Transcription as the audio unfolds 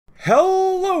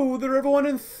Hello there everyone,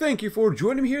 and thank you for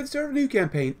joining me here at the start of a new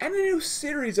campaign and a new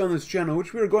series on this channel,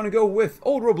 which we are going to go with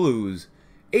Old World Blues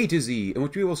A to Z, in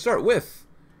which we will start with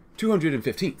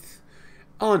 215th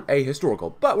on a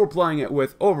historical, but we're playing it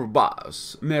with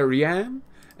Overboss, Marianne,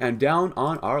 and down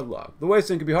on our luck. The way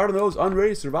can be hard on those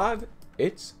unready to survive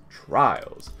its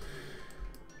trials.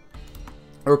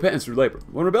 A repentance through labor.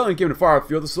 When rebellion came to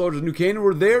Firefield, the soldiers of New Canaan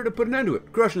were there to put an end to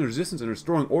it, crushing the resistance and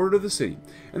restoring order to the city.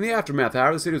 In the aftermath,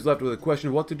 however, the city was left with a question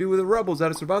of what to do with the rebels that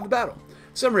had survived the battle.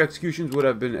 Summary executions would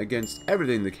have been against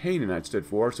everything the Canaanites stood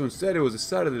for, so instead it was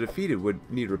decided the defeated would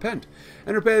need to repent,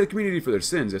 and repay the community for their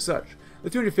sins as such.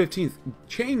 The 215th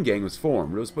chain gang was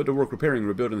formed. It was put to work repairing and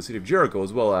rebuilding the city of Jericho,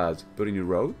 as well as building new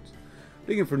roads,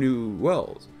 digging for new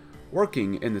wells,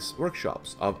 working in the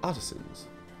workshops of artisans.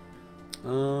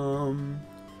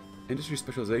 Industry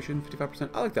specialization,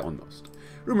 55%. I like that one most.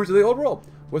 Rumors of the Old World.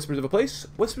 Whispers of a place,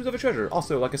 whispers of a treasure.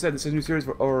 Also, like I said, this is a new series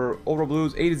for our Old World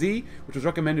Blues A to Z, which was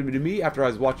recommended to me after I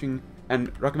was watching,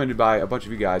 and recommended by a bunch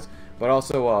of you guys, but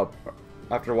also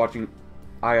after watching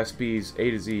ISP's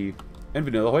A to Z and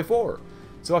Vanilla Hoi 4.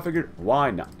 So I figured,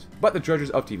 why not? But the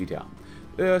treasures of TV Town.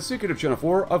 The secret of Channel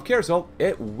 4 of Carousel,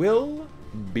 it will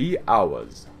be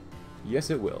ours. Yes,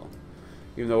 it will.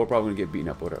 Even though we're probably going to get beaten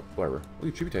up, whatever.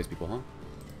 We can tributize people, huh?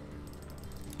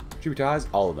 Tributize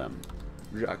all of them.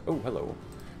 Oh, hello.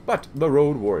 But the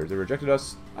Road Warriors, they rejected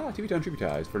us. TV Town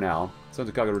tributize for now. Sons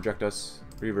of Kaga reject us.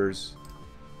 Reavers.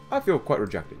 I feel quite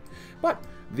rejected. But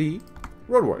the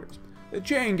Road Warriors. The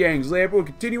chain gang's labor would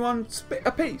continue on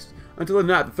apace until the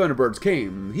night the Thunderbirds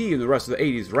came. He and the rest of the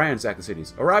 80s ransacked the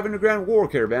cities, arriving in a grand war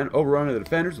caravan overrun the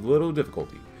defenders with little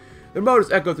difficulty. Their motors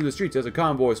echoed through the streets as a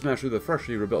convoy smashed through the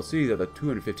freshly rebuilt city that the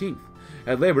 215th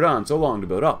had labored on so long to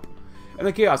build up. In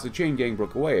the chaos, the chain gang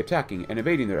broke away, attacking and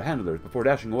evading their handlers before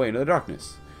dashing away into the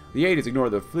darkness. The 80s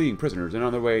ignored the fleeing prisoners, and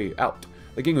on their way out,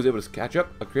 the gang was able to catch up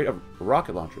a crate of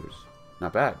rocket launchers.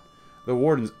 Not bad. The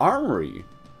Warden's Armory,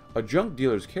 a junk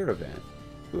dealer's caravan.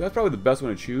 Ooh, that's probably the best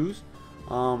one to choose.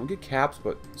 We'll get caps,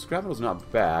 but scrap metal's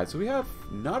not bad, so we have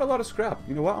not a lot of scrap.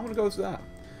 You know what? I'm going to go with that.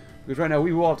 Because right now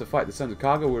we will have to fight the Sons of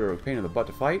Kaga. We're a pain in the butt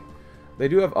to fight. They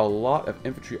do have a lot of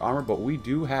infantry armor, but we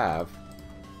do have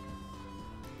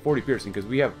 40 piercing, because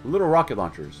we have little rocket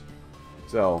launchers.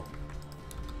 So,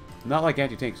 not like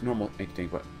anti-tanks, normal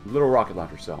anti-tank, but little rocket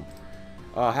launchers, so.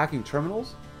 Hacking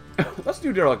terminals? Let's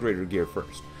do derelict raider gear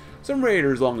first. Some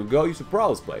raiders long ago used to prowl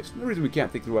this place. The reason we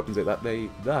can't think through weapons they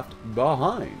left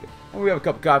behind. And we have a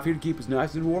cup of coffee to keep us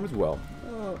nice and warm as well.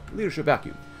 Leadership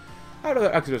vacuum. After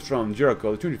their exodus from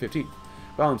Jericho, the 215th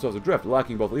found themselves adrift,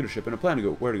 lacking both leadership and a plan to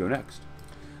go where to go next.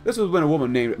 This was when a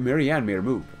woman named Marianne made her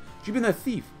move. She'd been a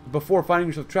thief before finding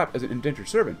herself trapped as an indentured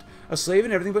servant, a slave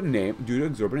in everything but name due to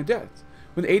exorbitant debts.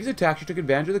 When the 80s attacked, she took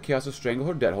advantage of the chaos to strangle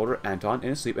her debt holder, Anton, in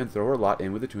his sleep and throw her lot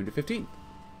in with the 215th.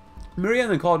 Marianne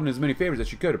then called in as many favors as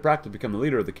she could to practically become the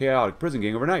leader of the chaotic prison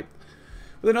gang overnight.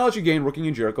 With the knowledge she gained working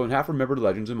in Jericho and half-remembered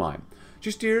legends in mind,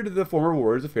 she steered the former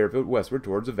warriors of Fairfield westward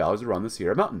towards the valleys around the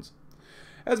Sierra Mountains.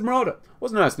 Esmeralda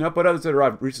wasn't nice enough, but others had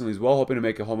arrived recently as well, hoping to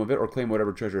make a home of it or claim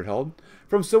whatever treasure it held.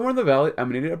 From somewhere in the valley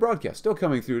emanated a broadcast, still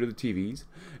coming through to the TVs,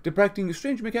 depicting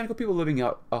strange mechanical people living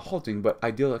out a halting but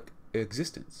idyllic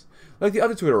existence. Like the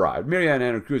other two had arrived, Marianne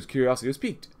and her crew's curiosity was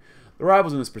piqued. The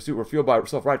rivals in this pursuit were fueled by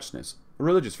self-righteousness,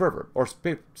 religious fervor, or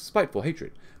spiteful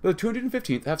hatred, but the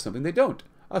 215th have something they don't: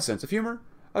 a sense of humor,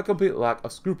 a complete lack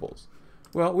of scruples.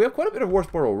 Well, we have quite a bit of war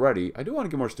support already. I do want to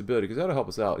get more stability, because that'll help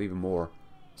us out even more.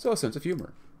 So a sense of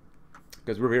humor,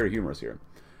 because we're very humorous here.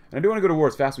 And I do want to go to war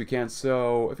as fast as we can,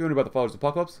 so if you wonder about the Followers of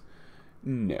Apocalypse,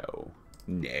 no.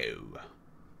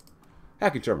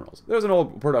 Hacking terminals. There's an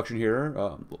old production here,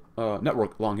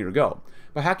 network long here ago.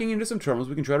 By hacking into some terminals,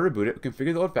 we can try to reboot it,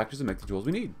 configure the old factories, and make the tools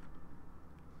we need.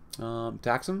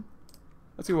 Tax them.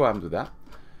 Let's see what happens with that.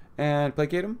 And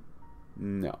placate them?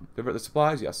 No. Divert the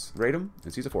supplies? Yes. Raid them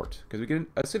and seize a fort, because we get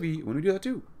a civvy when we do that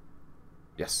too.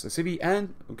 Yes, a civvy,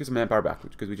 and we'll get some manpower back,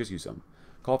 because we just used some.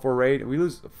 Call for a raid, and we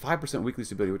lose 5% weekly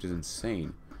stability, which is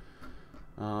insane.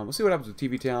 We'll see what happens with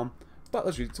TV Town, but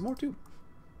let's read some more too.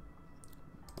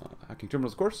 Hacking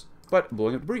terminals, of course, but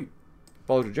blowing up debris.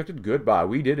 Followers rejected, goodbye.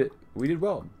 We did it. We did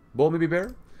well. Bull, maybe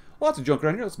bear? Lots of junk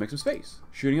around here, let's make some space.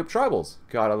 Shooting up tribals.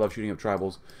 God, I love shooting up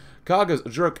tribals. Kaga's a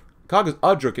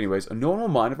jerk anyways. No one will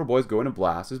mind if our boys go in and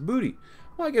blast his booty.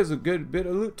 Well, I guess a good bit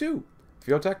of loot too.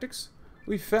 Field tactics?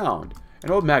 We found an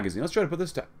old magazine. Let's try to put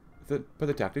this put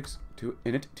the tactics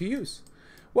in it to use.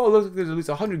 Well, it looks like there's at least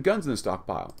 100 guns in the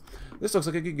stockpile. This looks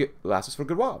like it could last us for a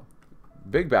good while.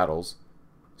 Big battles.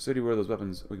 City where those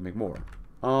weapons, we can make more.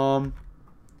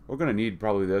 We're gonna need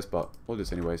probably this, but we'll do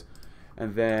this anyways.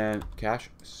 And then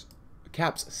caps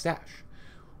stash.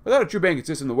 Without a true bank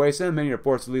exists in the wasteland, many are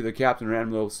forced to leave their captain and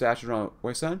random little stashes around the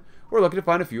wasteland. We're lucky to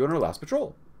find a few on our last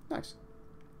patrol. Nice.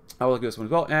 I will look at this one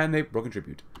as well, and they broken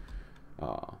tribute.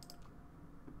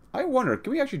 I wonder,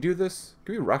 can we actually do this?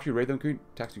 Can we actually raid them? Can we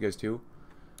text you guys too?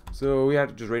 So we have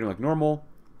to just raid them like normal.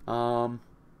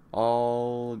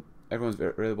 Everyone's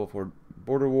available for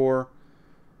border war.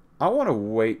 I want to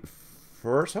wait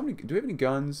first. How many? Do we have any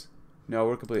guns? No,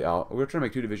 we're completely out. We're trying to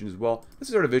make 2 divisions as well. This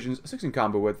is our divisions, 6 in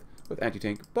combo with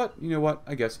anti-tank. But you know what?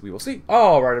 I guess we will see.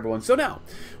 All right, everyone. So now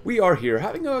we are here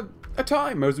having a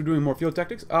time as we're doing more field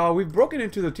tactics. We've broken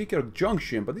into the TK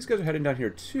Junction, but these guys are heading down here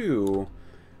too.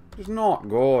 Which is not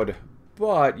good.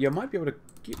 But you might be able to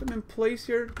keep them in place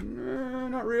here.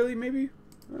 Not really, maybe.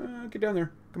 Get down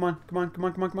there. Come on, come on, come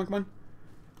on, come on, come on, come on.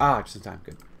 Ah, just in time.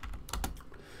 Good.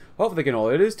 Hopefully they can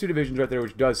hold. It is 2 divisions right there,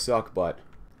 which does suck, but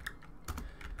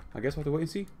I guess we'll have to wait and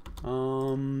see.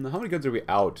 How many guns are we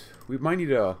out? We might need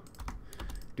to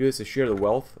do this to share the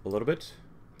wealth a little bit.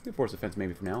 We can force defense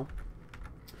maybe for now.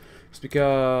 Just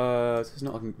because it's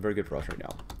not looking very good for us right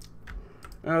now.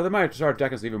 They might start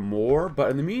attacking us even more,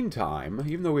 but in the meantime,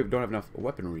 even though we don't have enough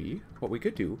weaponry, what we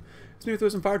could do is maybe throw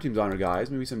some fire teams on our guys.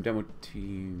 Maybe some demo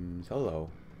teams. Hello.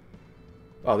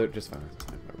 Oh, they're just fine. That's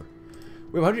fine. Whatever.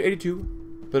 We have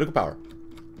 182 political power.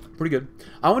 Pretty good.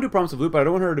 I want to do Promise of Loot, but I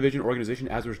don't want her division organization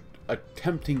as we're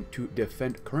attempting to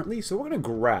defend currently. So we're going to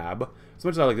grab, as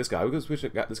much as I like this guy, we're going to switch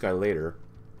this guy later.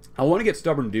 I want to get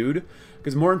Stubborn Dude,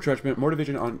 because more entrenchment, more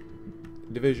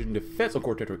division defense on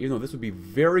core territory, even though this would be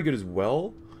very good as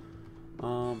well.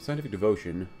 Scientific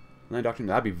Devotion. Land Doctrine,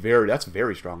 that's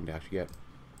very strong to actually get.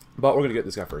 But we're going to get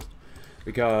this guy first,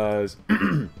 because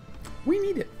we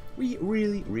need it. We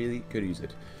really, really could use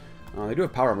it. They do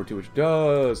have Power Armor too, which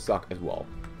does suck as well.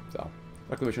 So,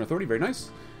 Reclamation Authority, very nice.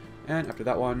 And after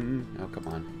that one, oh come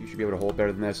on, you should be able to hold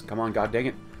better than this. Come on, god dang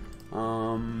it. We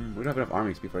don't have enough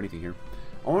army XP for anything here.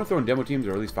 I want to throw in demo teams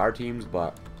or at least fire teams,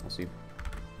 but we'll see.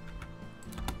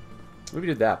 Maybe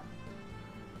did that.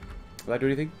 Will that do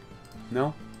anything?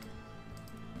 No.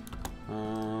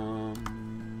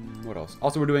 What else?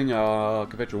 Also, we're doing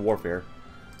conventional warfare.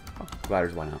 Oh,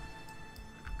 gliders, why not?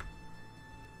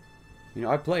 You know,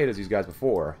 I played as these guys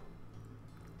before.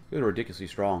 They're ridiculously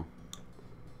strong.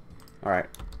 Alright,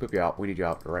 poop you out. We need you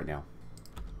out right now.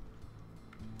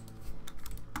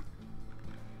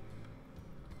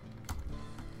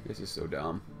 This is so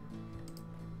dumb.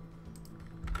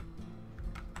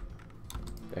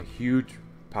 A huge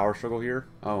power struggle here.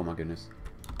 Oh my goodness.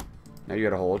 Now you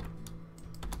gotta hold.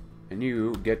 And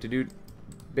you get to do...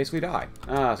 basically die.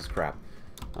 Ah, this is crap.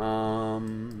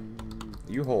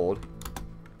 You hold.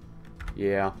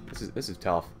 Yeah, this is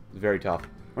tough. It's very tough.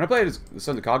 When I played as the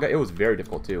Sons of Kaga, it was very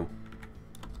difficult too.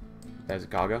 As a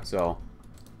Kaga, so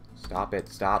stop it.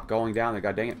 Stop going down there.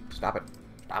 God dang it. Stop it.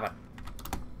 Stop it.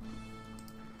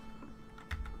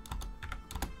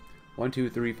 1, 2,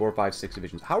 3, 4, 5, 6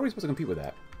 divisions. How are we supposed to compete with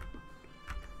that?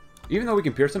 Even though we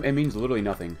can pierce them, it means literally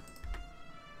nothing.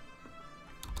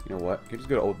 You know what? You can just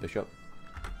go to Old Bishop.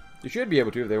 You should be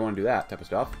able to if they want to do that type of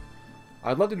stuff.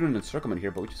 I'd love to do an encirclement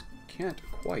here, but we just can't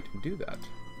quite do that.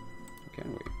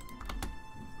 Can we?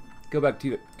 Go back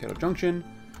to Kettle Junction.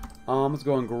 Let's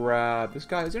go and grab this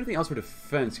guy. Is there anything else for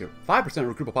defense here? 5%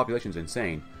 recruitable population is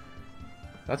insane.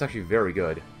 That's actually very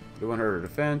good. 100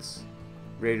 defense.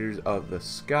 Raiders of the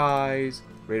Skies.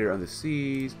 Raider of the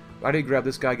Seas. I did grab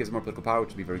this guy, get some more political power, which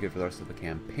would be very good for the rest of the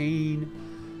campaign.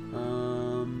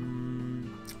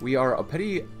 We are a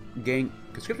petty gang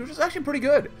conscription, which is actually pretty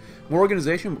good. More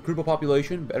organization, recruitable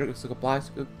population, better supply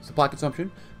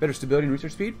consumption, better stability and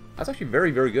research speed. That's actually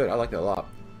very, very good. I like that a lot.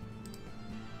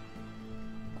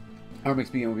 Army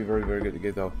XP will be very, very good to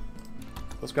get though.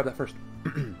 Let's grab that first.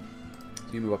 So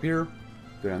you move up here,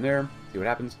 go down there, see what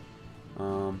happens.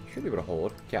 Should be able to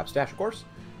hold. Cap stash, of course.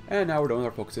 And now we're done with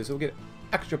our focuses, so we'll get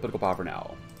extra political power for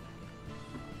now.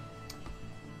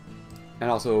 And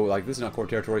also, like, this is not core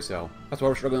territory, so that's why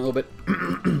we're struggling a little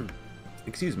bit.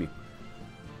 Excuse me.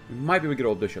 We might be able to get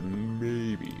Old Bishop.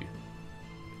 Maybe.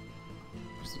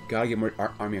 Just gotta get more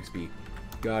army XP.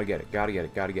 Gotta get it. Gotta get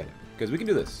it. Gotta get it. Because we can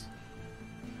do this.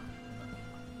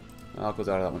 I'll close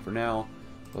out of that one for now.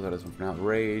 Close out of this one for now.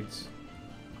 Raids.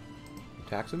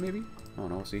 Attacks him, maybe? Oh,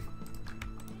 no, we'll see.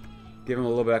 Give him a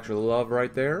little bit extra love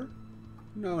right there.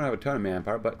 No, I don't have a ton of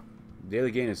manpower, but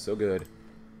daily gain is so good.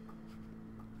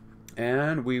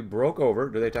 And we broke over.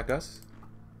 Do they attack us?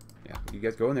 Yeah, you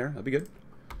guys go in there. That'll be good.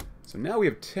 So now we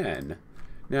have 10.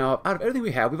 Now, out of everything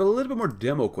we have a little bit more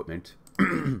demo equipment.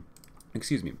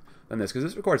 Excuse me. Than this, because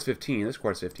this requires 15. This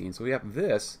requires 15. So we have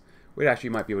this. We actually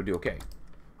might be able to do okay.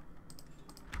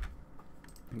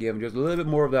 Give them just a little bit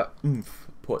more of that oomph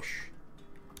push.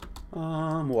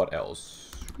 What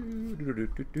else? You are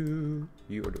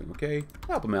doing okay.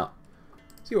 Help them out.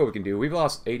 See what we can do. We've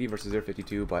lost 80 versus their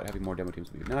 52, but having more demo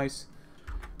teams would be nice.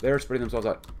 They're spreading themselves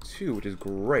out too, which is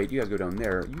great. You guys go down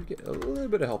there. You get a little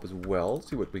bit of help as well.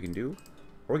 See what we can do.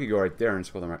 Or we could go right there and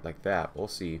spoil them right like that. We'll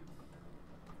see.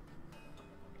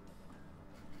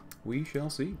 We shall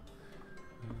see.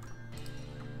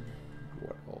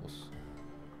 What else?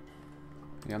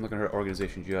 Yeah, I'm looking at her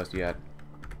organization just yet.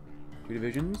 2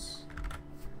 divisions.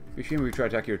 It'd be a shame we try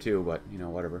to attack here too, but, you know,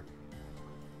 whatever.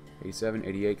 87,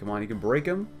 88, come on, you can break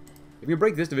them. If you can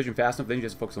break this division fast enough, then you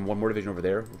just focus on one more division over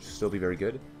there, which will still be very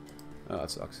good. Oh,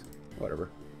 that sucks. Whatever.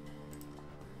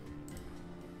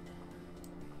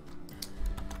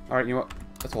 Alright, you know what?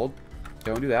 Let's hold.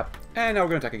 Don't do that. And now we're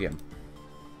going to attack again.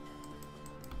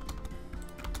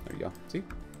 There you go. See?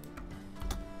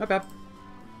 Not bad.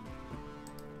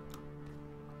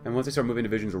 And once they start moving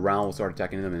divisions around, we'll start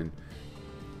attacking them and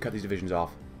cut these divisions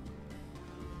off.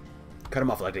 Cut them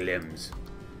off like limbs.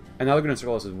 And now they're going to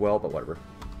encircle us as well, but whatever.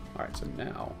 Alright, so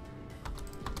now...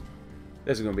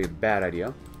 this is going to be a bad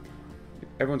idea.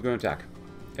 Everyone's going to attack.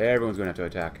 Everyone's going to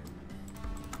have to attack.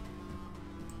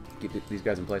 Keep these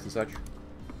guys in place and such.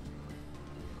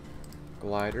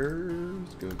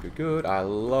 Gliders. Good, good, good. I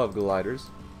love gliders.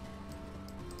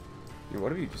 You know,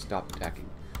 what if you just stop attacking?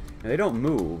 And they don't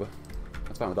move.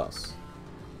 That's fine with us.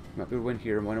 Might be able to win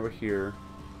here, one over here.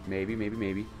 Maybe, maybe,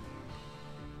 maybe.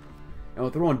 And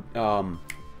we'll throw on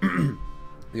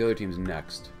the other team's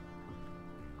next.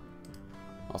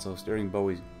 Also, Steering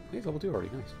Bowie's... he's level 2 already.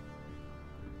 Nice.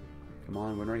 Come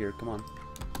on, win right here. Come on.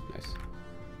 Nice.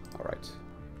 Alright.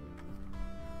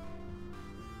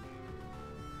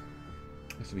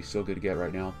 This would be so good to get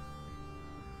right now.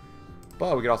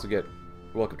 But we could also get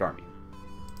Well-Equipped Army.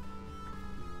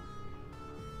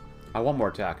 I want more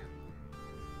attack.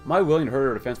 Am I willing to hurt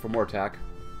our defense for more attack?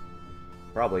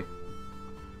 Probably.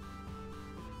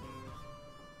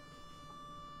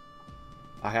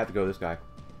 I have to go this guy.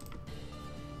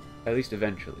 At least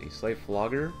eventually. Slave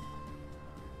Flogger.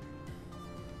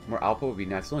 More output would be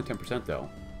nice. It's only 10% though.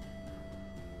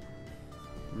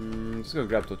 Just gonna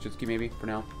grab Tolchitsky maybe for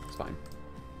now. It's fine.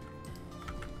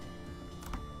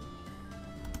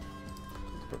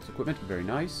 Purpose equipment, very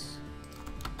nice.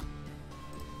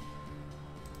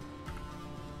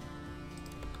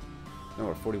 No,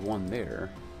 we're 41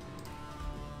 there.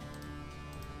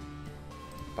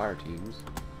 Fire teams.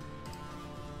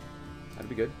 That'd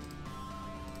be good.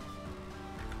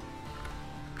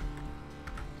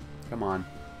 Come on.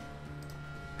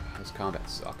 This combat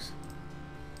sucks.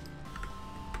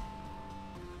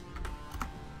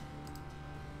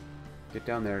 Get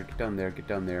down there, get down there, get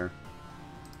down there.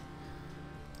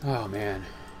 Oh, man.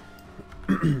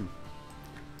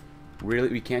 Really?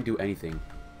 We can't do anything.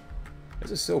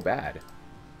 This is so bad.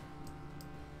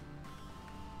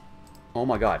 Oh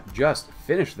my god. Just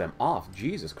finish them off.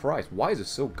 Jesus Christ. Why is this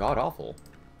so god-awful?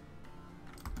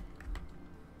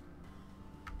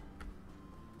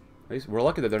 At least we're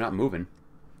lucky that they're not moving.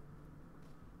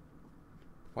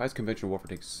 Why does conventional warfare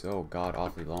take so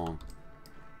god-awfully long?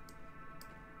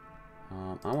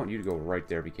 I want you to go right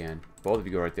there if you can. Both of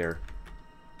you go right there.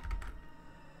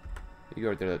 You go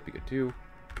right there, that'd be good too.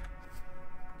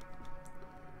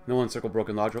 No one circle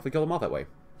Broken Lodge. Hopefully kill them off that way.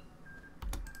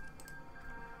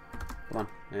 Come on.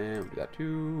 And we'll do that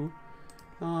too.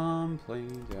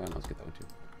 Planes. Yeah, let's get that one too.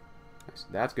 Nice.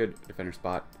 That's good. Defender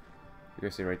spot. You're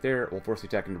gonna stay right there. We'll force the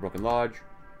attack into Broken Lodge.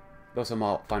 They'll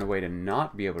somehow find a way to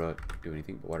not be able to do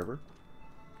anything, but whatever.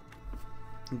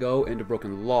 Go into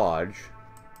Broken Lodge.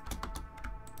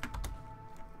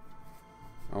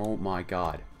 Oh my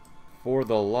god. For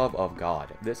the love of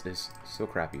God. This is so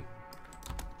crappy.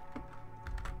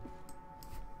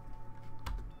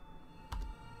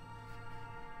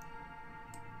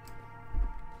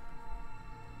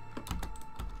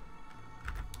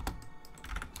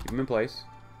 Keep him in place.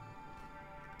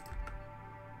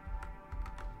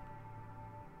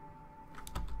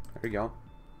 There we go.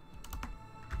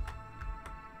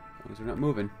 As long as they're not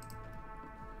moving.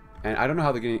 And I don't know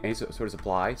how they're getting any sort of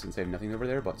supply since they have nothing over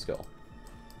there, but still.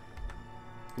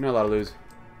 You're not allowed to lose.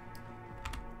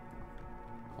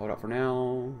 Hold out for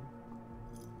now.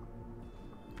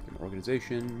 Get more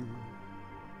organization.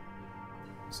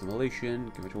 Assimilation.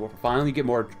 Conventional warfare. Finally get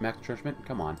more max entrenchment.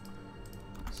 Come on.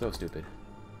 So stupid.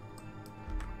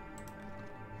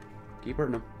 Keep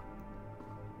hurting them.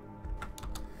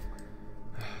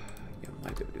 Yeah,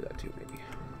 might be able to do that too, maybe.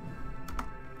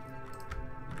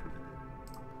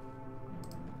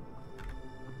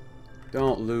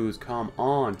 Don't lose. Come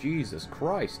on. Jesus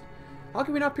Christ. How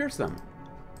can we not pierce them?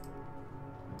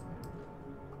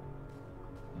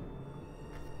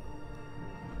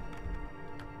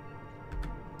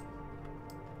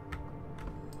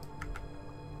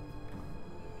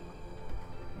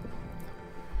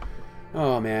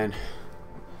 Oh, man.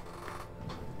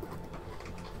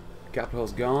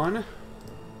 Capital's gone.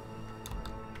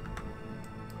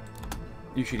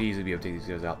 You should easily be able to take these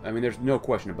guys out. I mean, there's no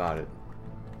question about it.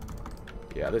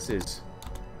 Yeah, this is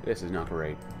not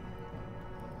great.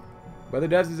 But the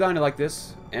devs designed it like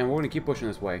this, and we're going to keep pushing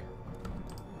this way.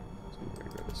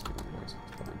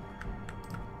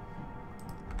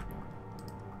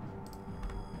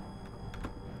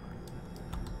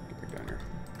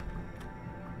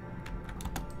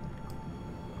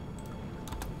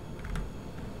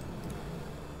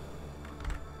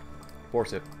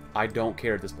 Force it. I don't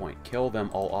care at this point. Kill them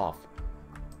all off.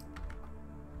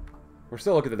 We're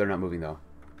still lucky that they're not moving, though.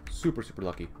 Super, super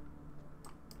lucky.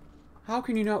 How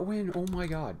can you not win? Oh my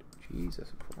god.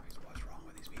 Jesus Christ. What's wrong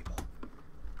with these people?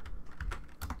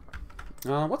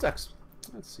 What's X?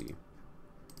 Let's see.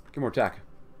 Get more attack.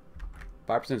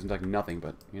 5% seems like nothing,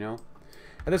 but, you know.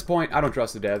 At this point, I don't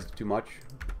trust the devs too much.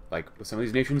 Like, with some of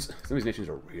these nations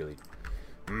are really...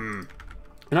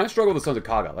 And I struggle with the Sons of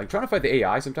Kaga. Like, trying to fight the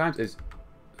AI sometimes is...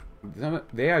 The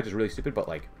AI is just really stupid, but,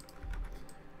 like...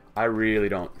 I really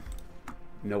don't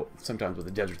know sometimes what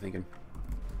the devs are thinking.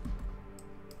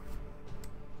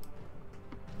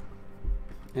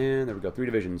 And there we go. 3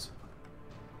 divisions.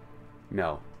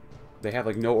 No. They have,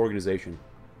 like, no organization.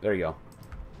 There you go.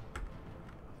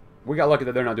 We got lucky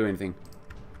that they're not doing anything.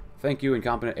 Thank you,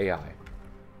 incompetent AI.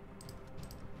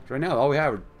 Right now, all we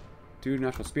have are 2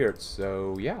 national spirits,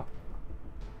 so, yeah.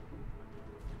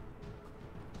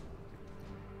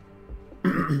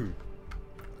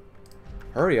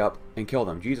 Hurry up and kill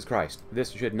them. Jesus Christ.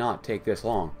 This should not take this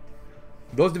long.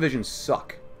 Those divisions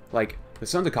suck. Like, the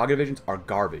Sons of Kaga divisions are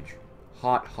garbage.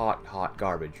 Hot, hot, hot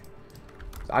garbage.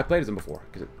 I played as them before,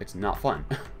 because it's not fun.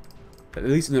 At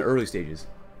least in the early stages.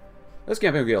 This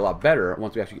campaign will get a lot better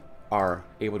once we actually are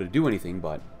able to do anything,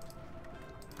 but...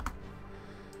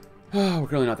 we're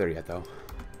currently not there yet, though.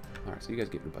 Alright, so you guys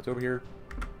get your butts over here.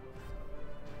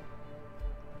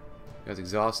 Guy's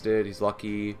exhausted. He's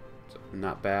lucky.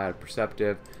 Not bad.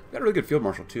 Perceptive. We got a really good field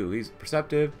marshal, too. He's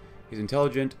perceptive. He's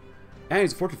intelligent. And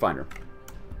he's a fortune finder.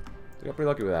 So I got pretty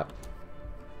lucky with that.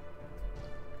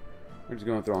 We're just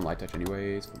going to throw on light touch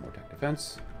anyways for more attack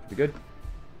defense. Be good.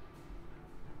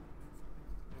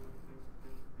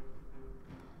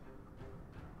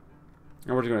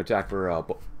 And we're just going to attack for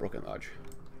Broken Lodge.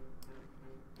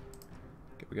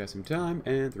 Okay, we got some time.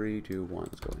 And 3, 2, 1.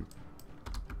 Let's go in.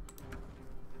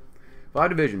 5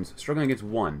 divisions, struggling against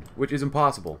 1, which is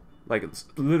impossible. Like, it's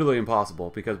literally impossible,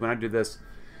 because when I did this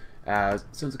as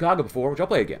Sons of Kaga before, which I'll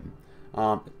play again,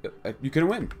 you couldn't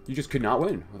win. You just could not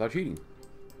win without cheating,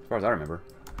 as far as I remember.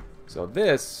 So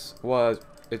this was...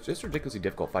 It's just ridiculously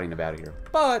difficult fighting Nevada here,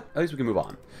 but at least we can move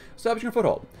on. Establishing a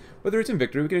foothold. Whether it's in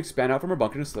victory, we can expand out from our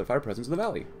bunker and solidify our presence in the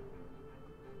valley.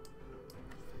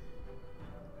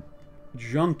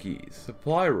 Junkies,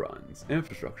 supply runs,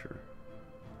 infrastructure.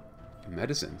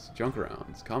 Medicines, junk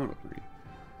rounds, common weaponry.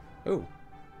 Oh.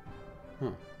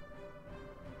 Huh.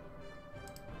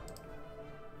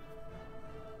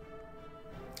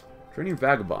 Training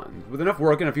vagabonds. With enough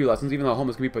work and a few lessons, even though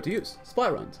homeless can be put to use. Supply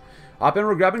runs. Hop in,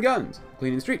 we're grabbing guns.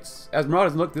 Cleaning the streets. Esmeralda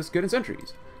hasn't looked this good in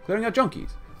centuries. Clearing out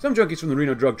junkies. Some junkies from the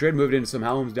Reno drug trade moved into some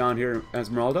homes down here in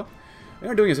Esmeralda. They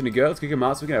aren't doing us any good. Let's kick them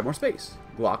out so we can have more space.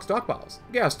 Glock stockpiles.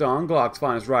 Gaston, Glock's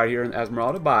finest right here in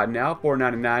Esmeralda. Buy it now.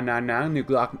 $499.99. New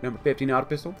Glock number 15 auto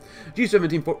pistol.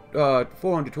 G17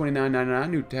 $429.99.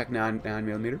 New Tech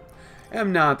 9mm.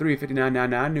 M9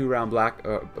 $359.99. New round black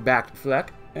backed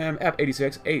fleck.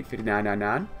 F86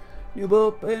 $859.99. New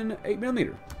bullpen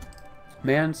 8mm.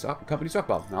 Man company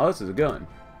stockpile. Now this is a gun.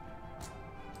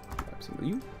 Grab some of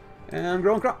you. And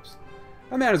growing crops.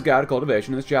 A man's guide to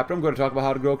cultivation. In this chapter, I'm going to talk about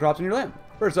how to grow crops in your land.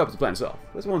 First up is the plant itself.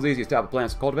 This one's the easiest type of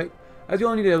plants to cultivate, as you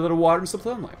only need a little water and some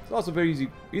sunlight. It's also very easy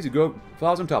to grow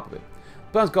flowers on top of it.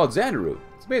 The plant's called xander root.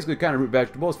 It's basically a kind of root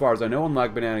vegetable, as far as I know,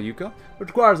 unlike banana yucca, which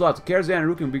requires lots of care. Xander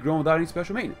root can be grown without any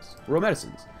special maintenance. Rural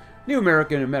medicines. New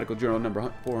American Medical Journal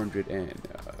number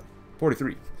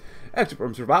 443. Extra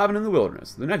from surviving in the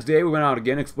wilderness. The next day, we went out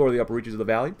again to explore the upper reaches of the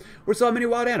valley, where we saw many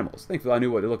wild animals. Thankfully, I knew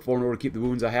what to look for in order to keep the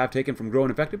wounds I have taken from growing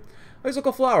infected. I used to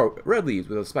look a flower, red leaves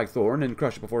with a spiked thorn, and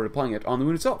crush it before applying it on the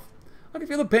wound itself. I could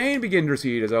feel the pain begin to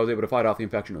recede as I was able to fight off the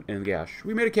infection and the gash.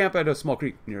 We made a camp at a small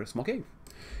creek near a small cave.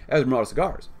 Esmeralda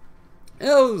cigars.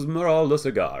 Esmeralda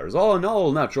cigars. All in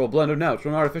all, natural blend of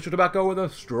natural and artificial tobacco with a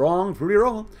strong, fruity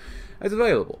aroma. It's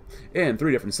available in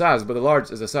 3 different sizes, but the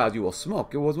largest is the size you will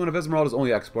smoke. It was one of Esmeralda's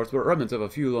only exports, but remnants of a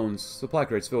few lone supply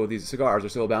crates filled with these cigars are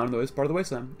still abound in this part of the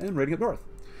wasteland and raiding up north.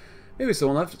 Maybe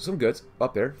someone left some goods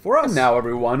up there for us. And now,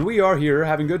 everyone, we are here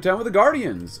having a good time with the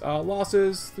Guardians.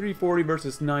 Losses, 340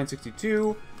 versus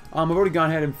 962. I've already gone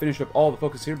ahead and finished up all the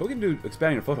focus here, but we can do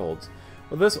expanding our footholds.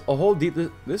 With a hold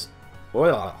this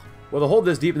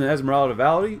deep in the Esmeralda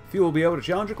Valley, few will be able to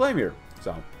challenge or claim here.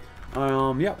 So,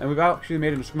 yeah, and we've actually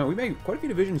made an instrument. We made quite a few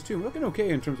divisions too. We're looking okay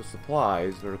in terms of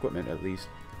supplies or equipment, at least.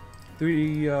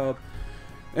 3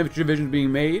 infantry divisions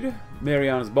being made.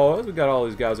 Marianne's boas. We've got all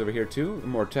these guys over here too.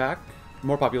 More attack,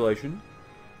 more population.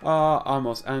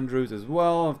 Almost Andrews as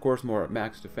well. Of course, more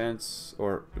max defense,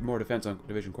 or more defense on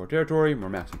division core territory. More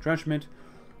max entrenchment.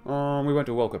 We went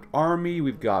to well-equipped army.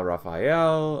 We've got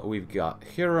Raphael. We've got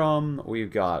Hiram.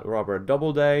 We've got Robert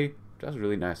Doubleday. That's a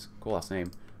really nice, cool last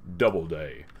name.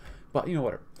 Doubleday. But, you know,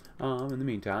 whatever. In the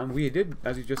meantime, we did,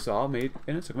 as you just saw, made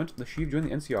an instrument. The Sheev joined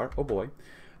the NCR. Oh, boy.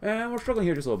 And we're struggling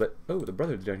here just a little bit. Oh, the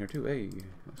brother's down here, too. Hey,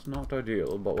 that's not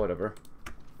ideal, but whatever.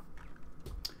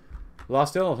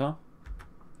 Lost Hills, huh?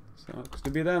 Sucks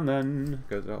to be them, then.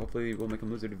 Because hopefully we'll make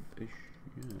them lose their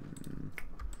division.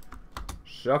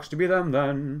 Sucks to be them,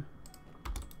 then.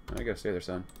 I gotta stay there,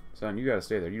 son. Son, you gotta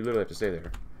stay there. You literally have to stay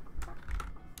there.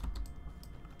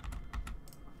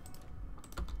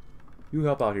 You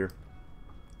help out here.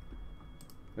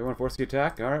 They want to force the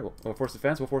attack? Alright, we'll force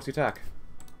defense, we'll force the attack.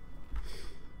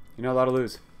 You're not allowed to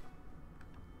lose.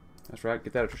 That's right,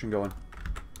 get that attrition going.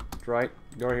 That's right,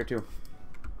 go right here too.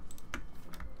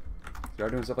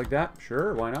 Start doing stuff like that?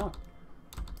 Sure, why not?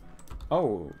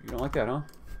 Oh, you don't like that, huh?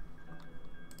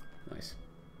 Nice.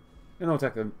 And they'll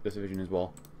attack this division as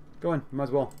well. Go in, might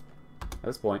as well. At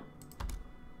this point.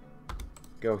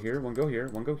 Go here, one go here,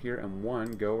 one go here, and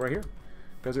one go right here.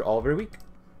 Because they're all very weak.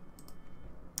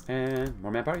 And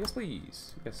more manpower? Yes,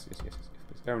 please. Yes, yes, yes, yes,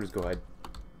 please. Everyone just go ahead.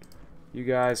 You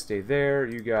guys stay there.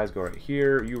 You guys go right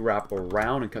here. You wrap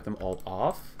around and cut them all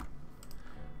off.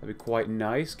 That'd be quite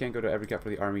nice. Can't go to every cap for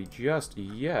the army just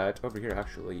yet. Over here,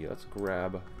 actually. Let's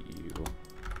grab you.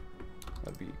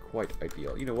 That'd be quite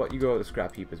ideal. You know what? You go to the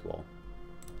scrap heap as well.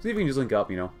 See if we can just link up,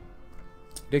 you know.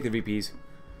 Take the VPs.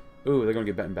 Ooh, they're going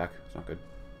to get Benton back. It's not good.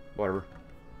 Whatever.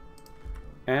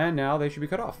 And now they should be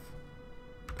cut off.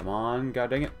 Come on, god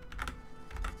dang it.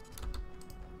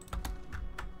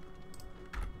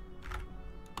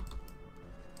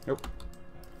 Nope.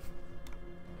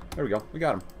 There we go. We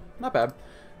got him. Not bad.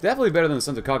 Definitely better than the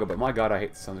Sons of Kaga, but my god, I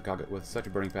hate the Sons of Kaga with such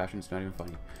a burning passion. It's not even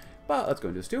funny. But let's go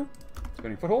into this too.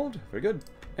 Spending foothold. Very good.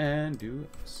 And do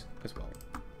this as well.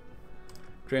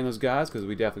 Train those guys, because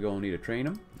we definitely going to need to train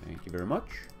them. Thank you very much.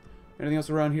 Anything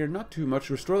else around here? Not too much.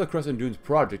 Restore the Crescent Dunes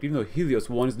project, even though Helios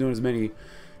 1 is known as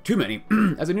too many,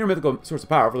 as a near-mythical source of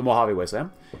power for the Mojave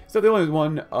Wasteland. It's not the only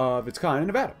one of its kind in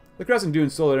Nevada. The Crescent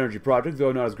Dunes Solar Energy Project,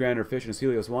 though not as grand or efficient as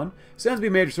Helios 1, stands to be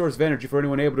a major source of energy for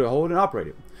anyone able to hold and operate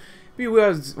it. Be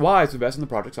wise to invest in the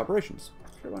project's operations.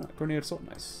 Sure, why not? Coordinated assault,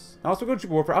 nice. Also, go to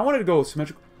warfare. I wanted to go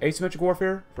asymmetric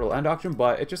warfare for land auction,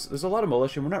 but there's a lot of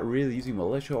militia. We're not really using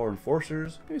militia or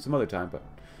enforcers. Maybe some other time, but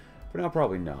for now,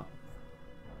 probably not.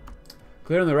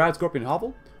 Clearing the Rad Scorpion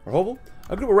Hovel,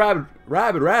 a group of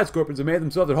rabid Rad Scorpions have made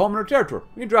themselves at home in our territory.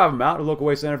 We can drive them out, and local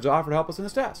wastelanders offer to help us in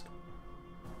this task.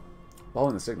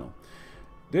 Following the signal.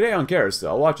 Today on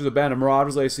Carousel, watch as a band of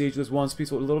marauders lay siege to this once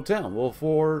peaceful little town. Will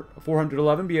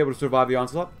 411 be able to survive the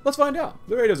onslaught? Let's find out.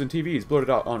 The radios and TVs blurted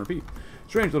out on repeat.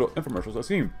 Strange little infomercials I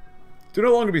seem to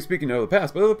no longer be speaking of the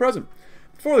past, but of the present.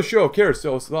 Before the show,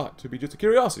 Carousel was thought to be just a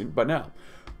curiosity, but now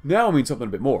it means something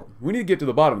a bit more. We need to get to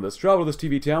the bottom of this, travel to this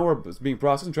TV town where it's being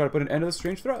processed, and try to put an end to this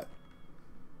strange threat.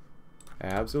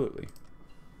 Absolutely.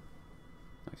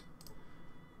 Nice.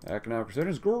 Economic recession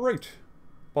is great.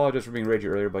 Apologize for being ragey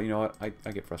earlier, but you know what?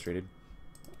 I get frustrated.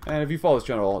 And if you follow this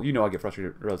channel, you know I get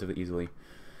frustrated relatively easily.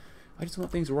 I just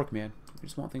want things to work, man. I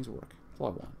just want things to work. That's all I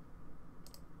want.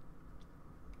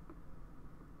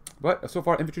 But so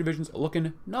far, infantry division's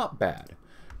looking not bad.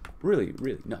 Really,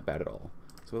 really not bad at all.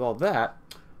 So with all that,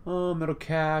 metal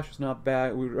cache is not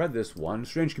bad. We read this one.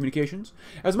 Strange communications.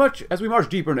 As much as we march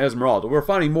deeper in Esmeralda, we're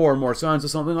finding more and more signs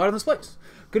of something out in this place.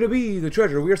 Could it be the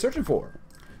treasure we are searching for?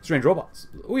 Strange robots.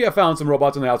 We have found some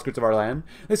robots on the outskirts of our land.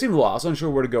 They seem lost, unsure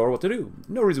where to go or what to do.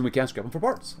 No reason we can't scrap them for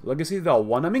parts. Legacy of the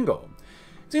Wanamingo.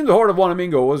 It seems the horde of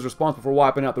Wanamingo was responsible for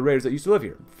wiping out the raiders that used to live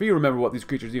here. Few remember what these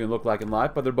creatures even look like in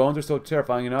life, but their bones are so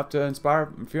terrifying enough to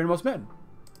inspire fear in most men.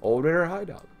 Old Raider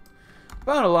hideout.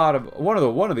 Found a lot of one of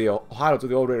the hideouts of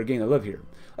the Old Raider gang that live here.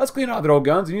 Let's clean out their old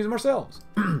guns and use them ourselves.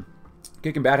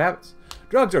 Kicking bad habits.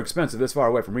 Drugs are expensive this far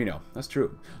away from Reno. That's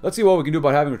true. Let's see what we can do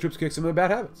about having our troops kick some of the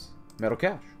bad habits. Metal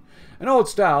cache. An old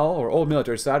style, or old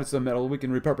military side, it's some metal we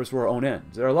can repurpose for our own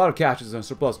ends. There are a lot of caches and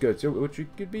surplus goods here, which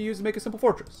could be used to make a simple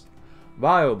fortress.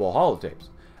 Valuable holotapes.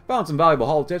 Found some valuable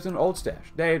holotapes in an old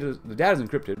stash. The data's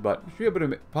encrypted, but should be able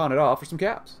to pawn it off for some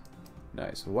caps.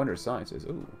 Nice. Wondrous sciences.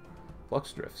 Ooh.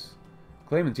 Flux drifts.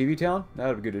 Claiming TV Town? That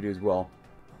would be good to do as well.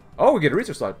 Oh, we get a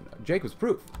research slide. Jacob's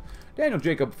proof. Daniel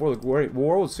Jacob, before the Great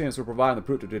War, was famous for providing the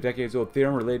proof to a decades-old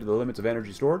theorem related to the limits of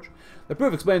energy storage. The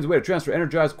proof explains the way to transfer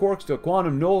energized quarks to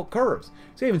quantum null curves,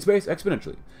 saving space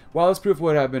exponentially. While this proof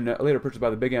would have been later purchased by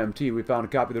the Big MT, we found a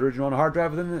copy of the original on a hard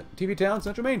drive within the TV Town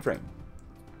central mainframe.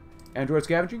 Android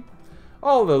scavenging?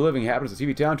 All of the living inhabitants of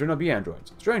TV Town turned out to be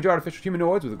androids. Strange artificial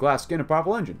humanoids with glass skin and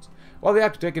powerful engines. While the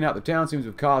act of taking out the town seems to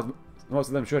have caused most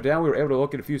of them to shut down, we were able to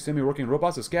locate a few semi-working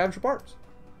robots to scavenge for parts.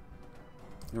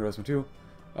 Here goes one too.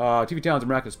 TV Town's a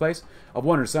miraculous place of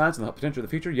wonder and science and the potential of the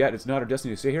future, yet it's not our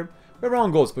destiny to stay here. We have our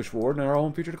own goals to push forward and our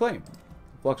own future to claim.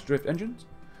 Flux drift engines?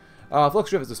 Flux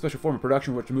drift is a special form of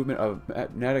production in which the movement of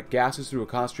magnetic gases through a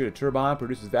concentrated turbine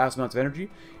produces vast amounts of energy.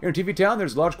 Here in TV Town,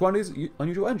 there's large quantities of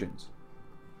unusual engines.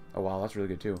 Oh wow, that's really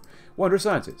good too. Wonder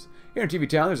sciences. Here in TV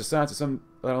Town, there's a science that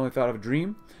I only thought of a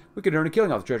dream. We could earn a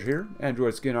killing off the treasure here.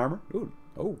 Android skin armor. Ooh,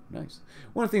 oh, nice.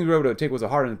 One of the things we were able to take was a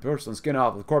hardened porcelain skin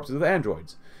off the corpses of the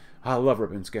androids. I love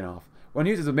ripping skin off. When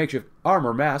used as a makeshift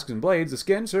armor, masks, and blades, the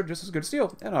skin served just as good as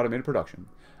steel and automated production.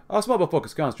 A small but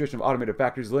focused concentration of automated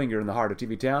factories linger in the heart of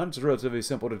TV Town. It's relatively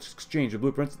simple to exchange the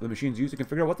blueprints that the machines use to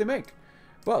configure what they make.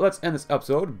 But let's end this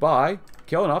episode by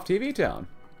killing off TV Town.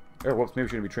 Or, whoops, maybe we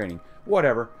shouldn't be training.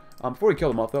 Whatever. Before we kill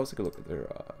them off, though, let's take a look at their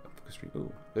history.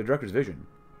 Ooh, the director's vision.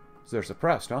 So they're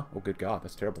suppressed, huh? Oh, good God,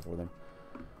 that's terrible for them.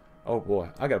 Oh, boy,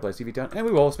 I gotta play TV Town. And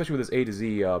we will, especially with this A to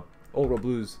Z Old World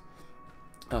Blues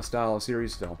style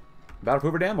series. So, Battle of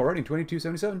Hoover Dam already in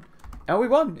 2277. And we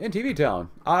won in TV Town.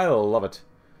 I love it.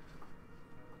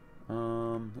 What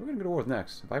are we gonna go to war with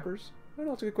next? Vipers? I don't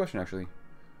know, that's a good question, actually. I'm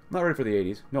not ready for the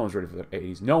 80s. No one's ready for the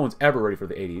 80s. No one's ever ready for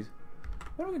the 80s.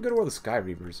 Why don't we go to war with the Sky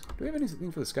Reavers? Do we have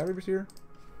anything for the Sky Reavers here?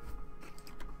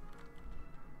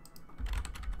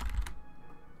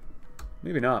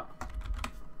 Maybe not.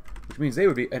 Which means they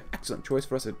would be an excellent choice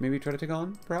for us to maybe try to take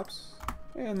on, perhaps,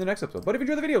 in the next episode. But if you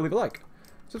enjoyed the video, leave a like.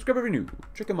 Subscribe if you're new.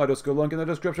 Check out my Discord link in the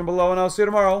description below, and I'll see you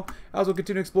tomorrow as we'll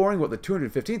continue exploring what the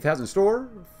 215th has in store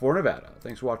for Nevada.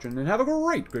 Thanks for watching, and have a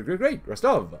great rest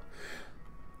of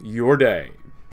your day.